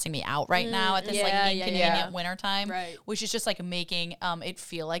things stressing me out right now at this like yeah, inconvenient winter time, Right. which is just like making it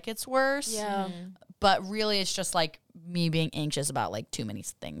feel like it's worse. Yeah. But really it's just like me being anxious about like too many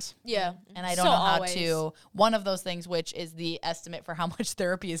things. Yeah. And I don't So know how always. to one of those things, which is the estimate for how much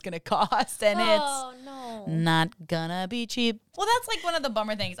therapy is going to cost, and Oh, it's no. not gonna be cheap. Well, that's like one of the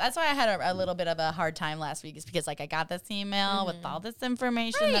bummer things. That's why I had a little bit of a hard time last week, is because like I got this email with all this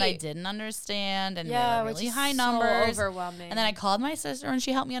information that I Right. didn't understand, and Yeah, there were which really is high so numbers. overwhelming. And then I called my sister and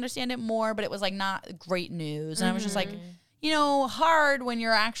she helped me understand it more, but it was like not great news. And I was just like, hard when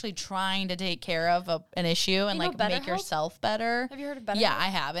you're actually trying to take care of an issue and You know like make BetterHelp? yourself better. Have you heard of BetterHelp? Yeah, I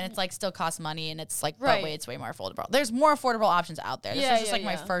have. And it's like still costs money, and it's like, Right. but wait, it's way more affordable. There's more affordable options out there. This Yeah, was just yeah, like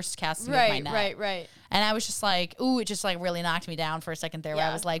my yeah. first casting of my net. right. And I was just like, ooh, it just like really knocked me down for a second there, where I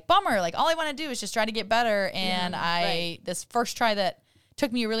Yeah. was like, bummer. Like all I want to do is just try to get better. And this first try that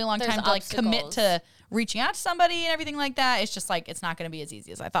took me a really long There's time to like commit obstacles. to reaching out to somebody and everything like that. It's just like, it's not going to be as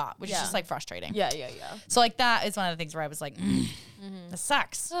easy as I thought, which is Yeah. just like frustrating. Yeah. So like that is one of the things where I was like, this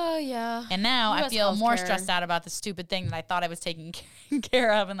sucks. Oh, yeah. And now I US feel more healthcare. stressed out about the stupid thing that I thought I was taking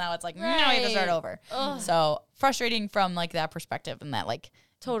care of. And now it's like, now I have to start Right. over. So frustrating from like that perspective, and that like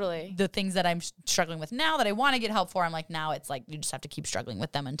Totally. the things that I'm struggling with now that I want to get help for, I'm like, now it's like you just have to keep struggling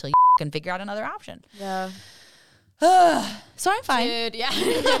with them until you can figure out another option. Yeah. So I'm fine. Dude, yeah. So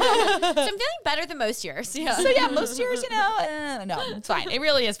I'm feeling better than most years. Yeah. So yeah, most years, no, it's fine. It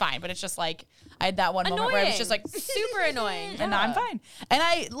really is fine. But it's just like I had that one moment where I was just like super annoying. and now I'm fine. And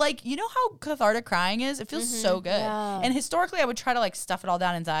I like, you know how cathartic crying is? It feels so good. Yeah. And historically, I would try to like stuff it all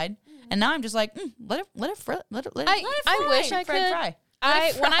down inside. And now I'm just like, let it I wish I could. fry.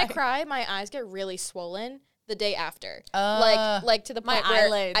 When I cry, my eyes get really swollen the day after, like to the my point where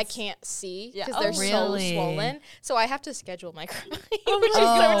eyelids. I can't see Yeah. because they're Really? so swollen. So I have to schedule my crying, which Oh is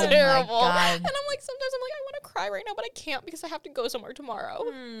my so terrible. God. And I'm like, sometimes I'm like, I want to cry right now, but I can't because I have to go somewhere tomorrow.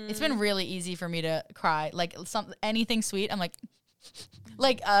 It's been really easy for me to cry. Like anything sweet, I'm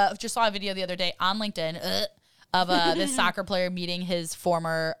like just saw a video the other day on LinkedIn of this soccer player meeting his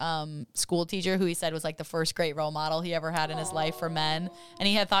former school teacher, who he said was like the first great role model he ever had in his life for men, and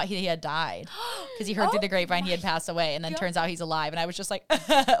he had thought he had died because he heard through the grapevine he had passed away, and then turns out he's alive. And I was just like,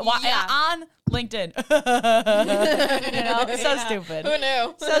 on LinkedIn, so stupid. Who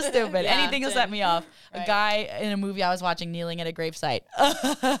knew? So stupid. Yeah. Anything will set me off. Right. A guy in a movie I was watching kneeling at a gravesite.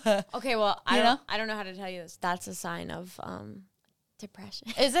 Okay, well, You know? I don't know how to tell you this. That's a sign of depression.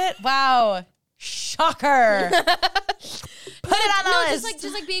 Is it? Wow. Shocker. Put it on the list.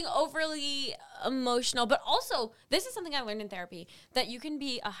 just like being overly emotional, but also this is something I learned in therapy, that you can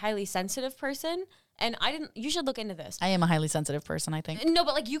be a highly sensitive person. And you should look into this. I am a highly sensitive person, I think. No,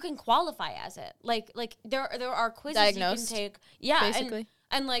 but like you can qualify as it. Like there are quizzes Diagnosed, you can take. Yeah, basically.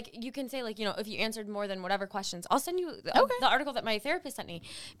 and like you can say like, if you answered more than whatever questions, I'll send you the article that my therapist sent me,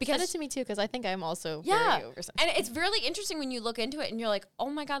 because Send it to me too, because I think I'm also yeah, very oversensitive. and it's really interesting when you look into it and you're like, oh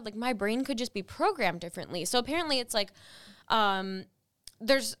my God, like my brain could just be programmed differently. So apparently it's like,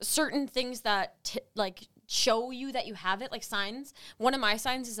 there's certain things that like show you that you have it, like signs. One of my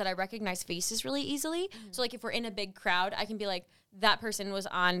signs is that I recognize faces really easily. So like if we're in a big crowd, I can be like, that person was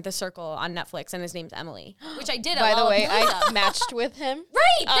on The Circle on Netflix and his name's Emily, which I did. By the way, I matched with him.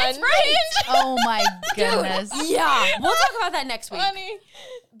 right, that's on right. Hinge. Oh my goodness. Yeah, we'll talk about that next week. Funny.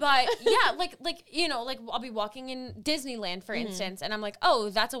 But yeah, like I'll be walking in Disneyland, for instance, and I'm like, oh,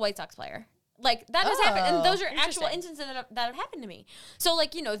 that's a White Sox player. Like that has happened, and those are actual instances that have happened to me. So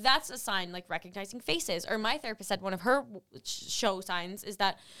like, that's a sign, like recognizing faces. Or my therapist said one of her show signs is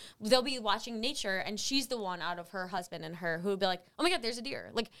that they'll be watching nature, and she's the one out of her husband and her who would be like, oh my God, there's a deer.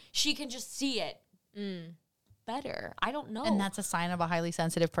 Like she can just see it better. I don't know. And that's a sign of a highly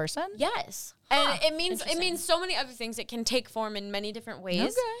sensitive person? Yes. And it means so many other things. It can take form in many different ways.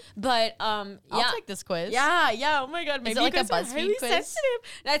 Okay. But I'll take this quiz. Yeah. Oh my God. Maybe it like you a guys are BuzzFeed highly quiz? sensitive.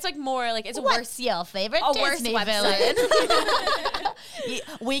 No, it's like more like it's a What's worse. your favorite A worse Disney website. villain?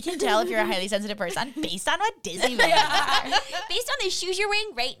 We can tell if you're a highly sensitive person based on what Disney villains are. Based on the shoes you're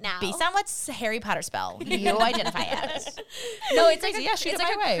wearing right now. Based on what Harry Potter spell you identify as. No, it's like Crazy. Yeah, shoot it's it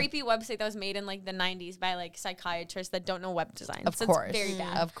like my a way. creepy website that was made in like the 90s by like psychiatrists that don't know web design. Of So course. it's very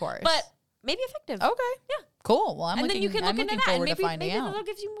bad. Of course. But maybe effective. Okay. Yeah. Cool. Well, I'm And looking, then you can I'm look into looking that, and forward to maybe finding out. that'll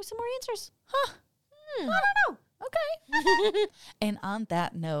give you some more answers. I don't know. Okay. And on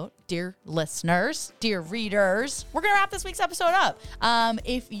that note, dear listeners, dear readers, we're going to wrap this week's episode up.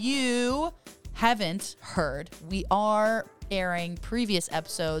 If you haven't heard, we are airing previous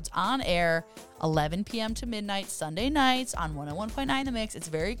episodes on air 11 p.m. to midnight Sunday nights on 101.9 The Mix. It's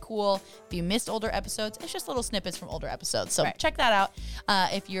very cool. If you missed older episodes, it's just little snippets from older episodes. So check that out.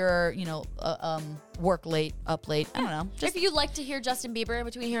 If you're, work late, up late, I don't know. Just If you like to hear Justin Bieber in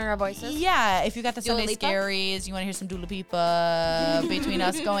between hearing our voices. yeah, if you got the Dua Sunday Lipa? Scaries, you want to hear some Dua Lipa between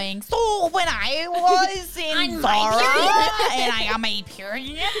us going, so when I was in Zara and I got my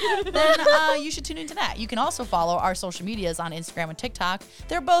period, then you should tune into that. You can also follow our social medias on Instagram and TikTok.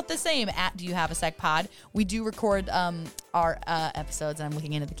 They're both the same, at Do You Have a Sec Pod. We do record our episodes, and I'm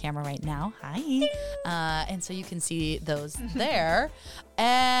looking into the camera right now. Hi. And so you can see those there.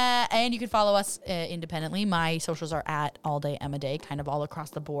 And you can follow us independently. My socials are at All Day Emma Day, kind of all across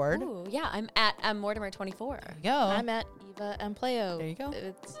the board. Ooh, yeah, I'm at Mortimer24. There you go. I'm at Eva Empleo. There you go.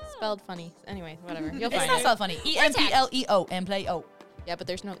 It's spelled funny. Anyway, whatever. You'll It's find not it. so funny. EMPLEO, Empleo. Yeah, but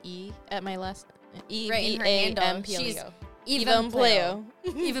there's no E at my last. Right, in her handle. She's E-V-A-M-P-L-E-O. Even Empleo.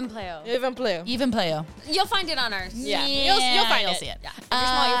 Even Pleo. Empleo. Even Pleo. You'll find it on ours. Yeah. You'll find you'll it. see it. Yeah. If you're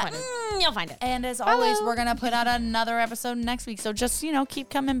small, you'll find it. You'll find it. And as always, we're gonna put out another episode next week. So just keep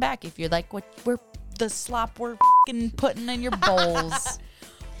coming back if you like what we're the slop we're fucking putting in your bowls.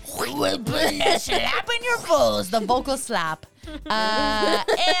 We're putting a slap in your bowls. The vocal slap.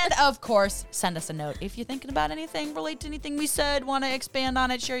 And of course, send us a note if you're thinking about anything, relate to anything we said, want to expand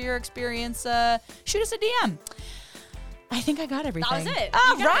on it, share your experience. Shoot us a DM. I think I got everything. That was it.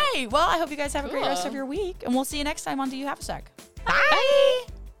 All You got right. Well, I hope you guys have a great rest of your week, and we'll see you next time on Do You Have a Sec? Bye.